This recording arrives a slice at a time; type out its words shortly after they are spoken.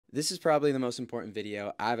This is probably the most important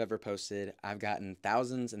video I've ever posted. I've gotten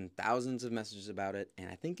thousands and thousands of messages about it, and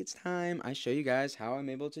I think it's time I show you guys how I'm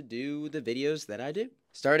able to do the videos that I do.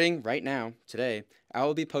 Starting right now, today, I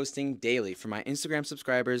will be posting daily for my Instagram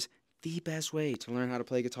subscribers the best way to learn how to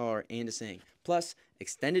play guitar and to sing. Plus,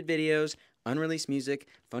 extended videos, unreleased music,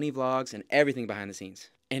 funny vlogs, and everything behind the scenes.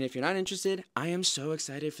 And if you're not interested, I am so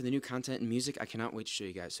excited for the new content and music. I cannot wait to show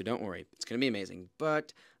you guys, so don't worry. It's going to be amazing.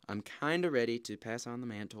 But I'm kind of ready to pass on the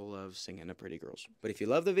mantle of singing to pretty girls. But if you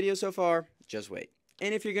love the video so far, just wait.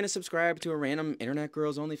 And if you're going to subscribe to a random internet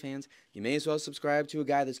girl's OnlyFans, you may as well subscribe to a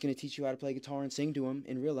guy that's going to teach you how to play guitar and sing to him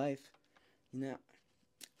in real life. You know,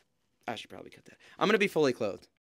 I should probably cut that. I'm going to be fully clothed.